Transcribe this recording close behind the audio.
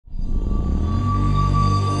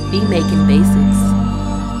Be Making Basics.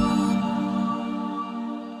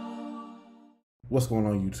 What's going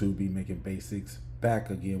on YouTube? Be Making Basics back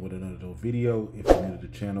again with another video. If you're new to the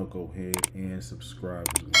channel, go ahead and subscribe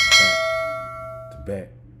to back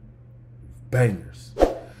bangers.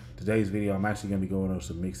 Today's video, I'm actually gonna be going over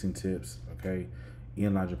some mixing tips, okay?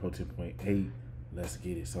 In Logic Pro 10.8. Let's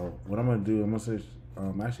get it. So what I'm gonna do, I'm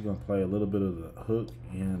actually gonna play a little bit of the hook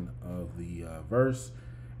and of the verse,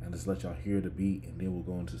 and just let y'all hear the beat, and then we'll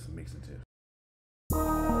go into some mixing tips.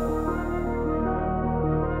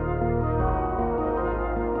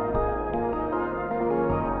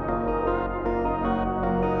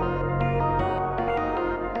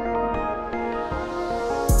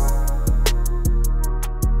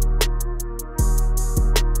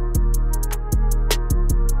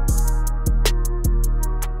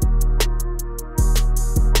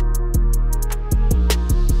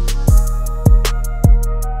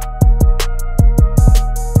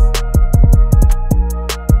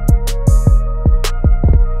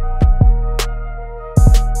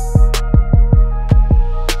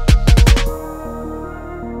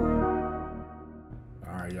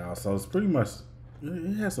 So it's pretty much,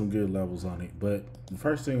 it has some good levels on it, but the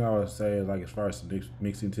first thing I would say is, like, as far as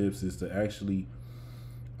mixing tips, is to actually,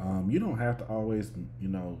 you don't have to always,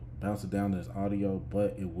 bounce it down to this audio,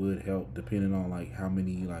 but it would help depending on like how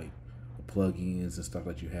many like plugins and stuff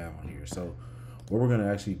that you have on here. So what we're going to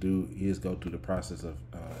actually do is go through the process of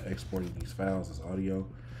exporting these files as audio.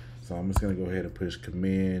 So I'm just going to go ahead and push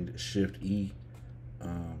Command Shift E,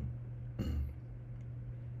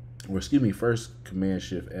 or excuse me, first Command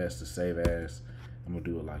Shift S to save as. I'm gonna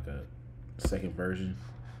do it like a second version,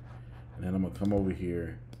 and then I'm gonna come over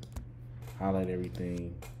here, highlight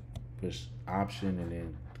everything, push Option, and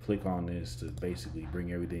then click on this to basically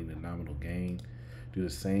bring everything to nominal gain. Do the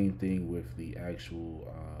same thing with the actual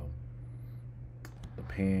the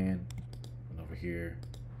pan and over here.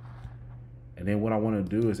 And then what I want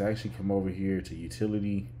to do is actually come over here to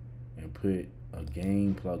Utility and put a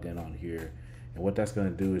gain plugin on here. And what that's going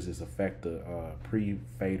to do is just affect the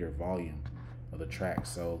pre-fader volume of the track.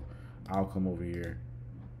 So I'll come over here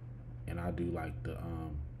and I'll do like the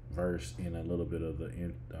verse and a little bit of the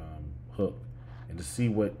hook, and to see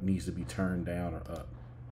what needs to be turned down or up.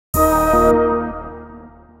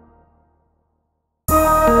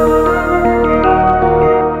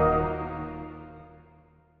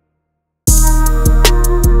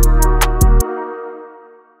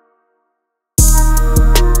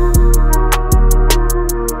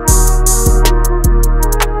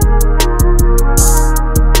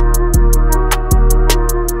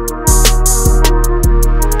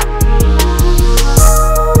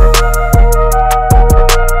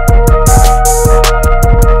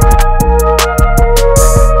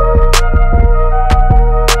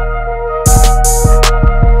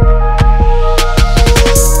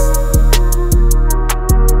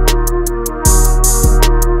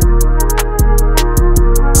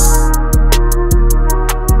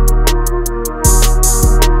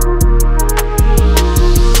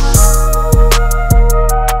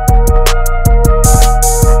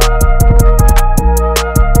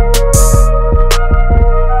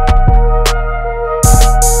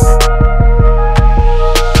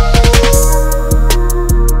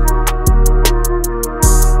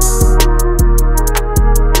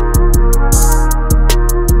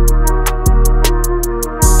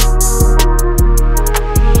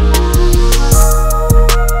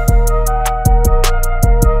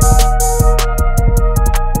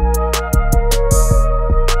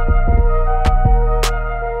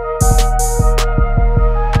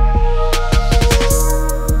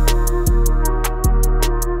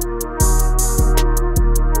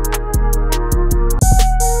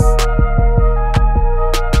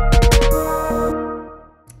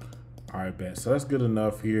 So that's good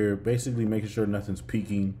enough here. Basically making sure nothing's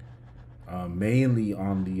peaking, mainly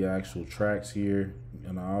on the actual tracks here.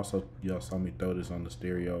 And I also, y'all saw me throw this on the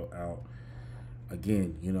stereo out.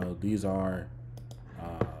 Again, these are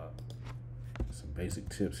some basic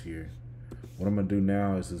tips here. What I'm gonna do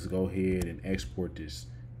now is just go ahead and export this.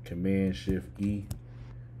 Command Shift E,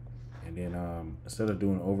 and then instead of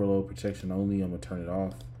doing overload protection only, I'm gonna turn it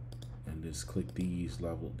off and just click these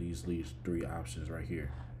three options right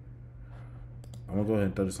here. I'm gonna go ahead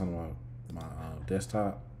and throw this on my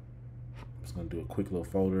desktop. I'm just gonna do a quick little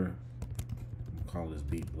folder. I'm gonna call this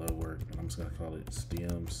Beat Blood Work, and I'm just gonna call it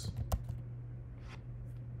Stems,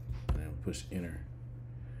 and then push Enter.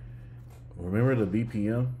 Remember the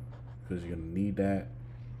BPM, because you're gonna need that.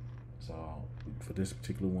 So for this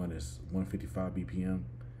particular one, it's 155 BPM,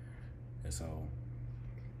 and so,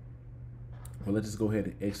 well, let's just go ahead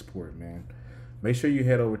and export, man. make sure you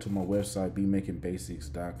head over to my website,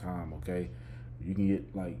 beatmakingbasics.com. Okay, you can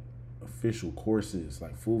get like official courses,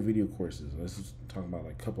 like full video courses. Let's just talk about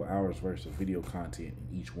like a couple hours worth of video content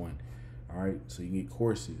in each one. All right, so you can get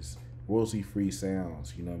courses, royalty-free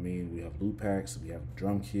sounds. You know what I mean? We have loop packs, we have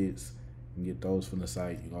drum kits. You can get those from the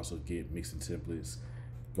site. You can also get mixing templates.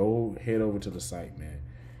 Go head over to the site, man.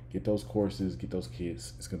 Get those courses, get those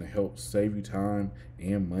kits. It's gonna help save you time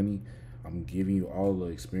and money. I'm giving you all the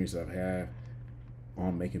experience I've had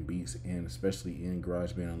on making beats, and especially in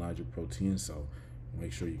GarageBand and Logic Pro 10. So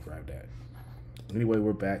make sure you grab that. Anyway,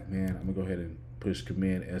 we're back, man. I'm gonna go ahead and push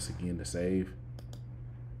Command S again to save.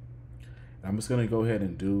 I'm just gonna go ahead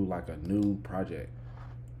and do like a new project.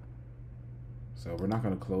 So we're not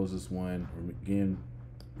gonna close this one. Again,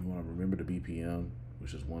 we wanna remember the BPM,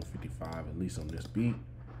 which is 155, at least on this beat.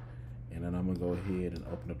 And then I'm gonna go ahead and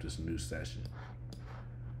open up this new session.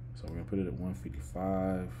 So we're gonna put it at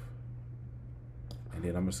 155. And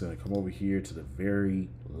then I'm just gonna come over here to the very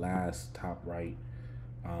last top right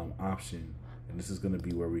option. And this is gonna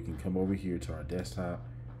be where we can come over here to our desktop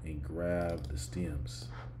and grab the stems.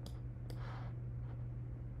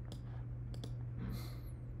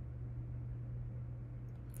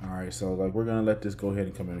 All right, so like we're gonna let this go ahead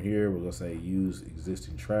and come in here. We're gonna say use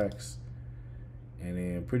existing tracks. And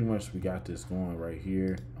then pretty much we got this going right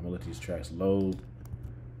here. I'm gonna let these tracks load.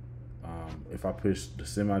 If I push the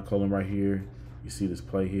semicolon right here, you see this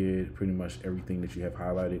playhead. Pretty much everything that you have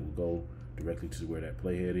highlighted will go directly to where that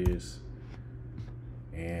playhead is.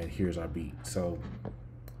 And here's our beat. So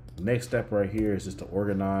next step right here is just to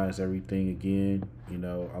organize everything again. You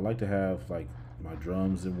know, I like to have like my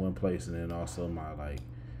drums in one place and then also my like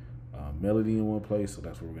melody in one place. So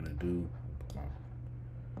that's what we're gonna do. You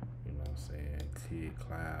know what I'm saying? Kick,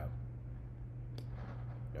 clap.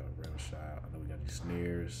 Got a rim shot. I know we got these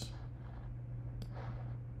snares.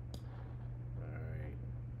 Alright.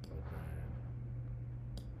 Open.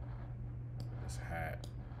 This hat.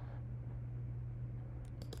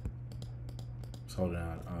 Just hold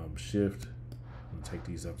down shift. I'm gonna take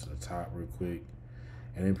these up to the top real quick.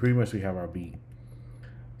 And then pretty much we have our beat.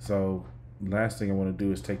 So last thing I want to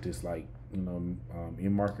do is take this like, you know,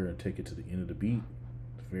 in marker and take it to the end of the beat.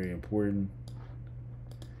 It's very important.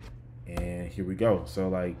 And here we go. So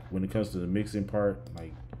like when it comes to the mixing part,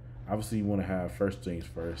 like obviously you want to have first things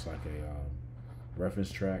first, like a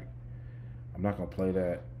reference track. I'm not gonna play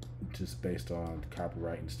that just based on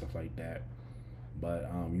copyright and stuff like that.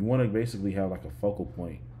 But you want to basically have like a focal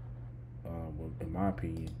point, in my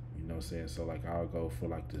opinion. You know what I'm saying? So like I'll go for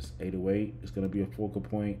like this 808. It's gonna be a focal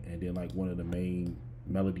point, and then like one of the main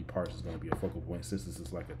melody parts is gonna be a focal point, since this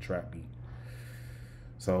is like a trap beat.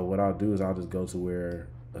 So what I'll do is I'll just go to where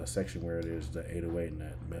a section where there's the 808 and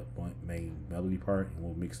that main melody part, and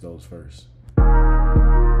we'll mix those first.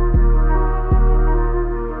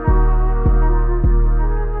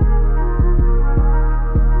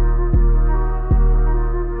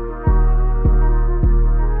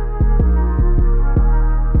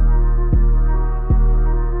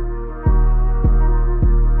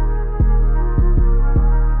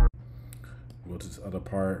 Go to this other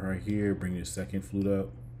part right here, bring your second flute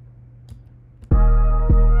up.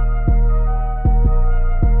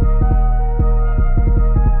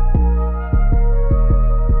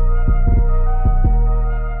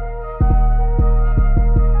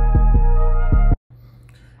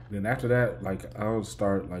 Then after that, like I'll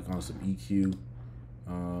start like on some EQ.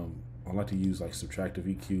 I like to use like subtractive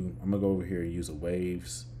EQ. I'm gonna go over here and use a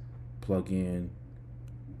waves plugin.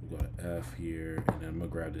 We got F here, and then I'm gonna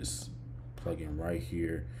grab this plugin right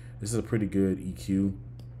here. This is a pretty good EQ. You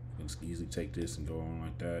can just easily take this and go on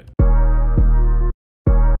like that.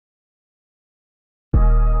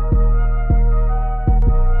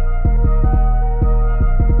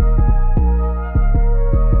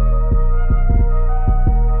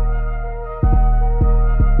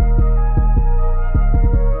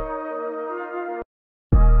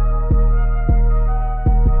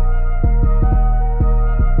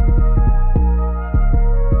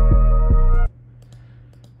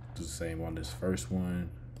 Same on this first one.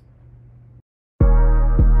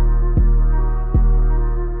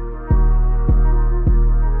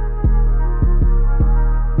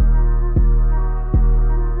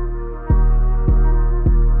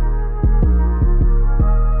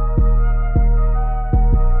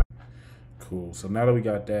 Cool. So now that we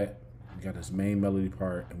got that, we got this main melody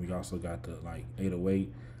part, and we also got the like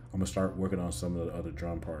 808. I'm gonna start working on some of the other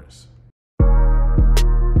drum parts.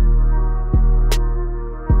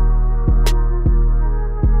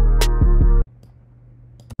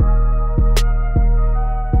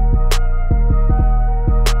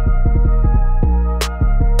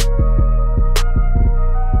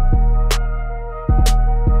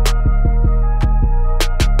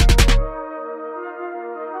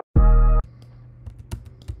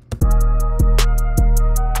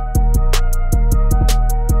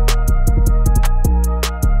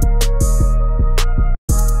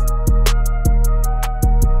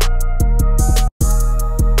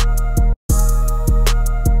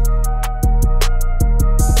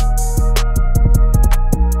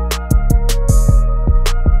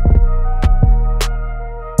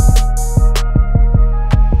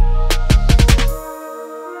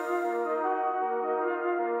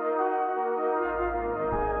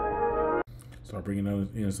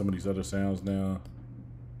 throwing in some of these other sounds now.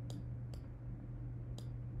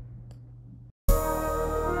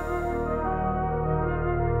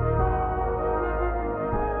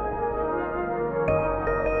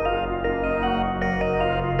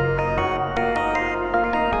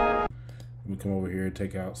 We come over here and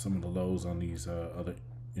take out some of the lows on these other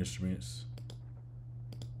instruments.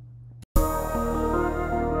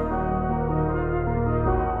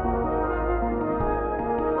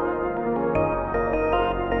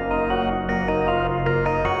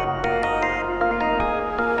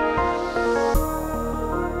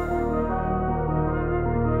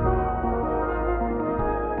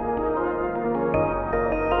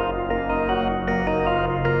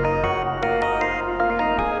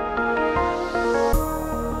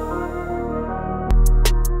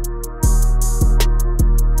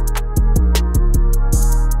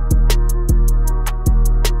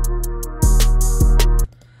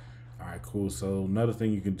 Cool. So another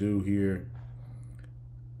thing you can do here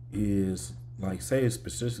is, like, say it's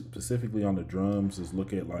specifically on the drums, is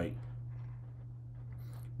look at like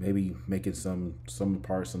maybe making some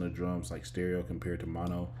parts on the drums like stereo compared to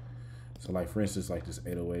mono. So like for instance, like this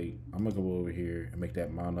 808, I'm gonna go over here and make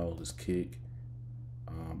that mono, this kick.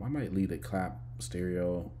 I might leave the clap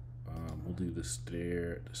stereo. We'll do the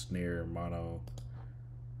snare mono,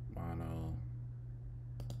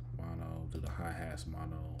 do the hi-hats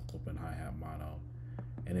mono, open hi-hat mono,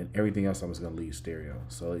 and then everything else I'm just gonna leave stereo.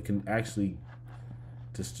 So it can actually,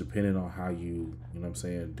 just depending on how you know what I'm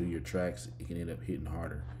saying, do your tracks, it can end up hitting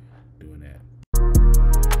harder doing that.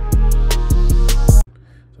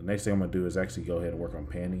 So next thing I'm gonna do is actually go ahead and work on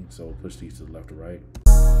panning. So we'll push these to the left or right.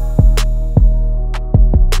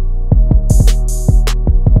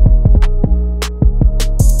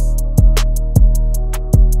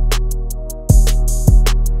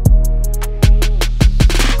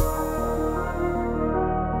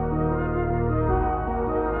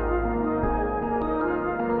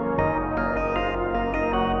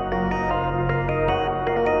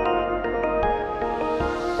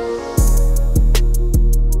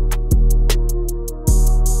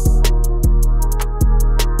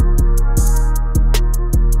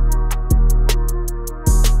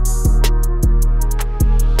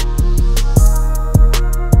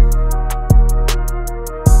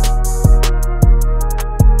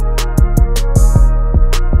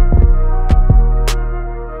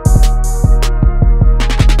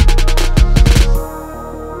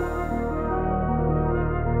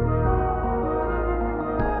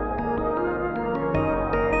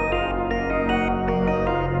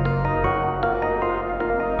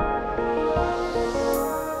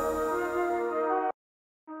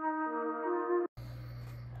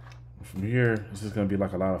 From here, this is going to be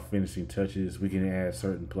like a lot of finishing touches. We can add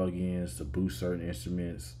certain plugins to boost certain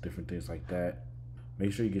instruments, different things like that.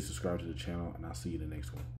 Make sure you get subscribed to the channel, and I'll see you in the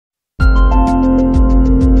next one.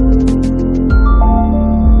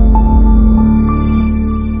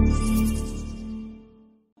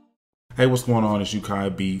 Hey, what's going on? It's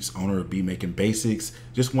Ukai Beats, owner of Beat Making Basics.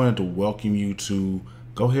 Just wanted to welcome you to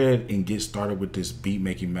go ahead and get started with this beat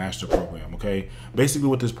making master program. Okay, basically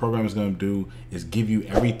what this program is going to do is give you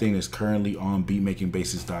everything that's currently on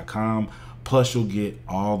beatmakingbasics.com, plus you'll get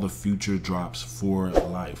all the future drops for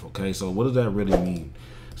life. Okay, so what does that really mean?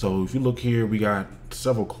 So if you look here, we got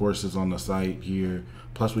several courses on the site here,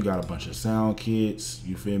 plus we got a bunch of sound kits,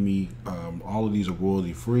 you feel me? All of these are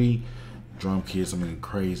royalty free. Drum kits, I mean,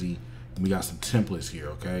 crazy. We got some templates here.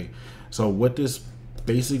 Okay, so what this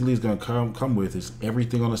basically is going to come with is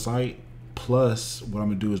everything on the site, plus what I'm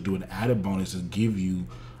going to do is do an added bonus and give you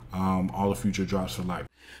all the future drops for life.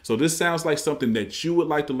 So this sounds like something that you would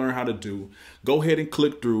like to learn how to do. Go ahead and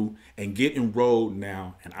click through and get enrolled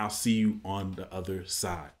now, and I'll see you on the other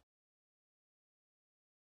side.